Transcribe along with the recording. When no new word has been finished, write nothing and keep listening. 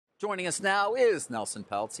Joining us now is Nelson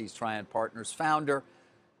Peltz. He's Trian Partners founder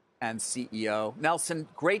and CEO. Nelson,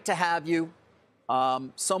 great to have you.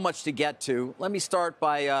 So much to get to. Let me start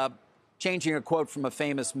by changing a quote from a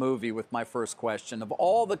famous movie with my first question. Of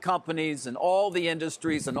all the companies and all the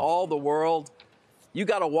industries and all the world, you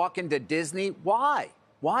got to walk into Disney. Why?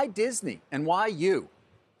 Why Disney? And why you?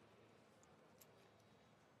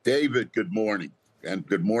 David, good morning. And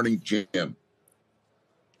good morning, Jim.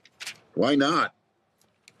 Why not?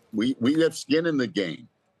 We have skin in the game.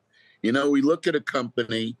 You know, we look at a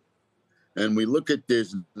company and we look at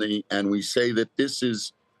Disney and we say that this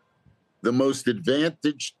is the most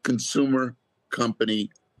advantaged consumer company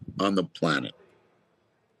on the planet.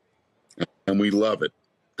 And we love it.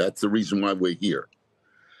 That's the reason why we're here.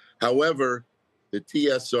 However, the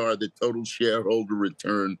TSR, the total shareholder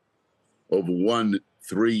return over 1,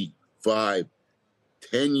 3, 5,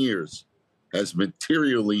 10 years has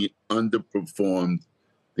materially underperformed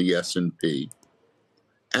the S&P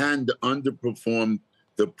and underperformed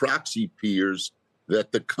the proxy peers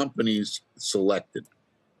that the companies selected.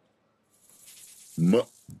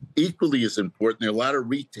 Equally as important, there are a lot of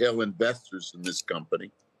retail investors in this company.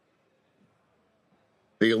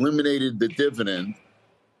 They eliminated the dividend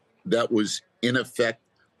that was in effect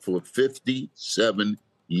for 57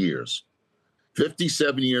 years.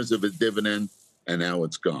 57 years of a dividend, and now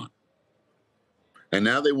it's gone. And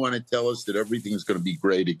now they want to tell us that everything's going to be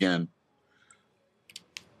great again.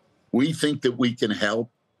 We think that we can help.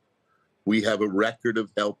 We have a record of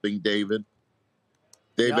helping, David.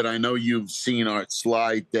 David, yep. I know you've seen our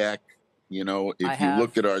slide deck. You know, if you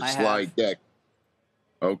look at our slide deck,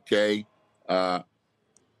 okay,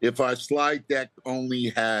 if our slide deck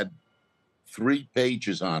only had 3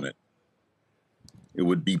 pages on it, it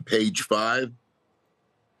would be page 5,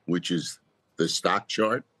 which is the stock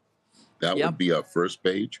chart. That would be our first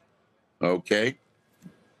page. Okay.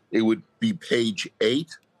 It would be page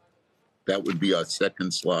 8. That would be our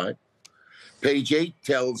second slide. Page 8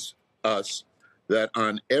 tells us that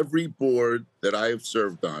on every board that I have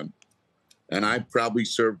served on, and I've probably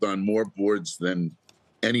served on more boards than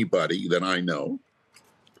anybody that I know,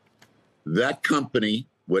 that company,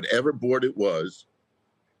 whatever board it was,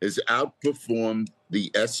 has outperformed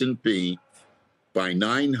the S&P by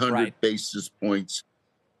 900 basis points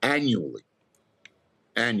annually.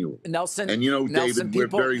 Nelson, and you know, David, we're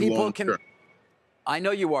very long-term. I know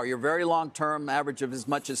you are. You're very long-term, average of as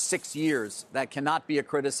much as 6 years. That cannot be a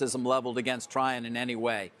criticism leveled against Trian in any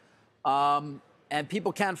way. And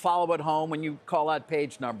people can follow at home when you call out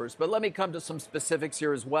page numbers. But let me come to some specifics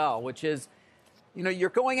here as well, which is, you know, you're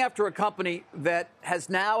going after a company that has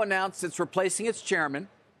now announced it's replacing its chairman,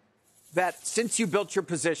 that since you built your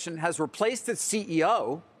position has replaced its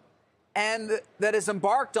CEO, and that has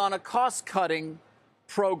embarked on a cost-cutting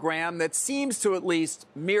program that seems to at least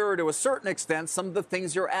mirror to a certain extent some of the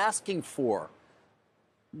things you're asking for.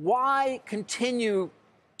 Why continue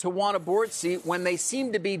to want a board seat when they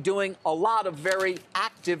seem to be doing a lot of very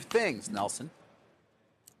active things, Nelson?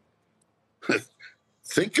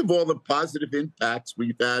 Think of all the positive impacts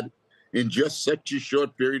we've had in just such a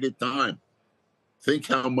short period of time. Think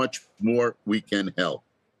how much more we can help.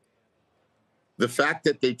 The fact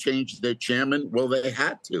that they changed their chairman, well, they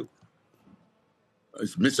had to.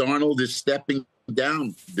 Miss Arnold is stepping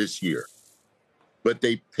down this year. But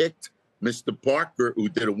they picked Mr. Parker, who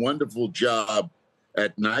did a wonderful job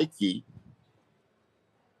at Nike.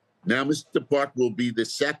 Now, Mr. Parker will be the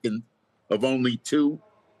second of only 2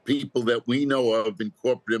 people that we know of in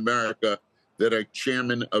corporate America that are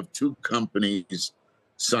chairman of 2 companies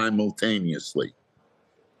simultaneously.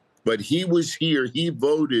 But he was here. He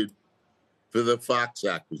voted for the Fox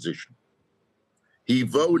acquisition. He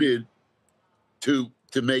voted to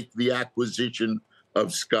make the acquisition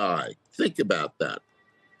of Sky. Think about that.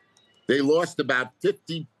 They lost about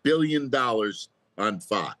 $50 billion on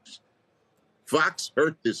Fox. Fox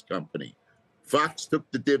hurt this company. Fox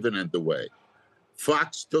took the dividend away.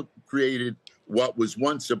 Fox created what was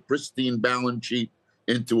once a pristine balance sheet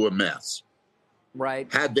into a mess.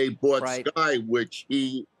 Right. Had they bought Sky, which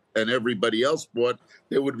he and everybody else bought,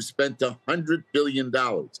 they would have spent $100 billion.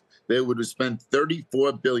 They would have spent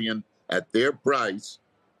 $34 billion at their price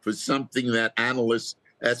for something that analysts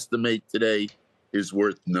estimate today is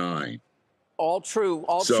worth $9 billion. All true,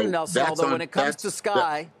 Nelson. Although when it comes to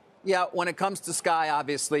Sky, when it comes to Sky,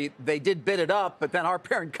 obviously they did bid it up, but then our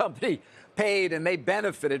parent company paid, and they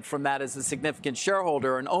benefited from that as a significant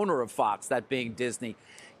shareholder and owner of Fox, that being Disney.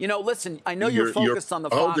 You know, listen, I know you're focused on the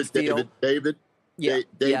Fox deal. David,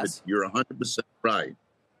 yes. You're 100% right.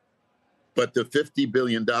 But the $50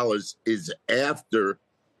 billion is after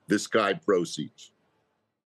the Sky proceeds.